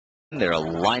They're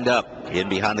lined up in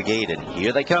behind the gate, and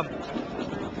here they come.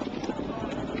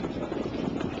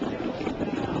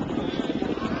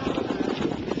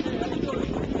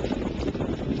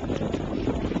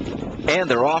 And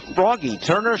they're off. Froggy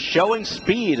Turner showing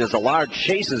speed as a large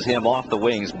chases him off the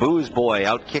wings. Booze Boy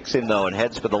outkicks him, though, and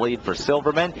heads for the lead for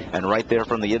Silverman. And right there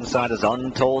from the inside is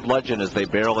Untold Legend as they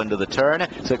barrel into the turn.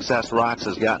 Success Rocks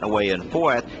has gotten away in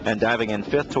fourth, and diving in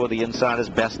fifth toward the inside is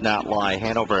BestNotLie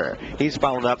Hanover. He's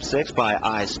followed up sixth by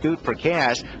I Scoot for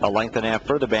Cash. A length and a half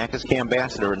further back is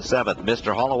Cambassador in seventh.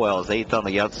 Mr. Hollowell is eighth on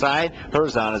the outside.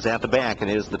 Herzon is at the back, and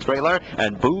here's the trailer.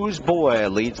 And Booze Boy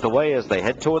leads the way as they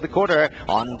head toward the quarter.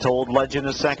 Untold Legend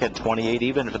is second, 28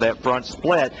 even for that front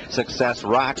split. Success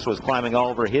Rocks was climbing all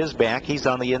over his back. He's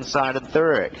on the inside in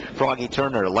third. Froggy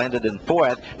Turner landed in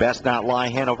fourth.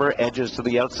 BestNotLie Hanover edges to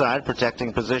the outside,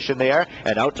 protecting position there.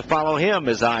 And out to follow him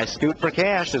is I Scoot for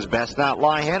Cash as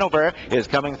BestNotLie Hanover is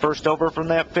coming first over from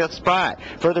that fifth spot.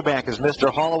 Further back is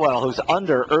Mr. Hollowell, who's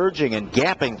under urging and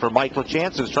gapping for Mike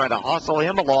LaChance, who's trying to hustle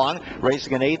him along.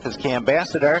 Racing in eighth is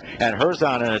Cambassador, and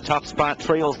Herzon in a tough spot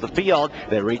trails the field.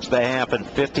 They reach the half in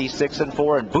 56 and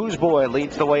 4, and Booze Boy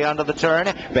leads the way onto the turn.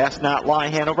 BestNotLie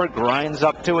Hanover grinds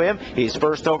up to him. He's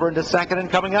first over into second and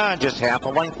coming on just half a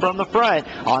length from the front.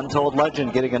 Untold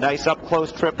Legend getting a nice up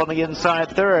close trip on the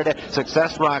inside third.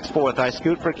 Success Rocks fourth. I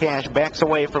Scoot for Cash backs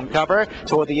away from cover.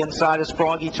 Toward the inside is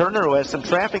Froggy Turner, who has some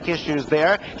traffic issues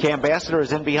there. Cambassador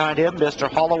is in behind him.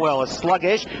 Mr. Hollowell is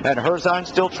sluggish, and Herzon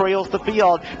still trails the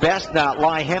field.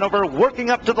 BestNotLie Hanover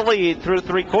working up to the lead through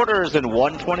three quarters in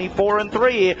 1:24 and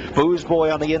 3. Booze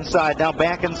Boy on the inside, now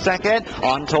back in second.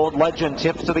 Untold Legend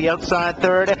tips to the outside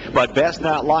third, but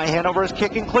BestNotLie Hanover is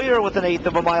kicking clear with an eighth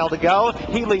of a mile to go.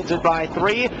 He leads it by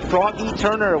 3. Froggy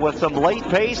Turner with some late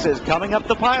pace is coming up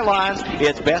the pylons.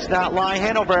 It's BestNotLie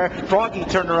Hanover. Froggy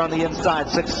Turner on the inside.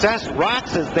 Success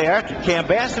Rocks is there.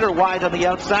 Cambassador wide on the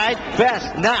outside.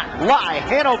 BestNotLie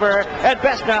Hanover, and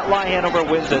BestNotLie Hanover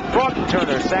wins it. Froggy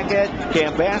Turner second.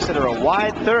 Cambassador a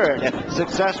wide third.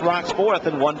 Success Rocks fourth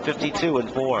in 1:52 and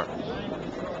 4.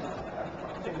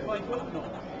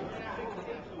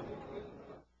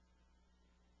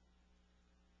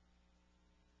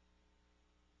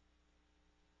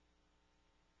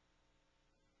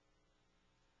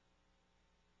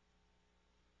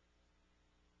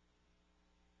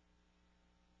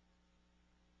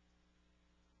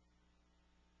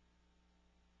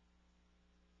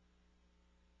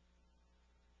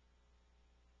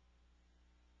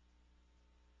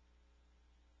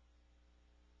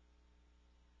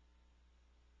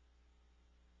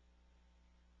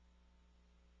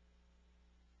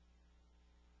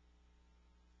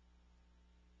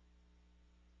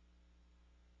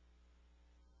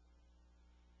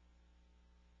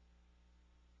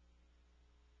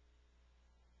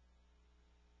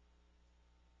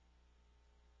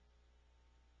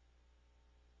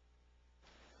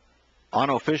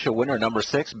 Unofficial winner number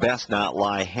 6,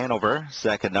 BestNotLie Hanover.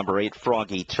 Second, number 8,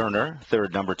 Froggy Turner.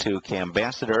 Third, number 2,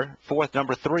 Cambassador. Fourth,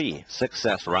 number 3,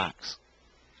 Success Rocks.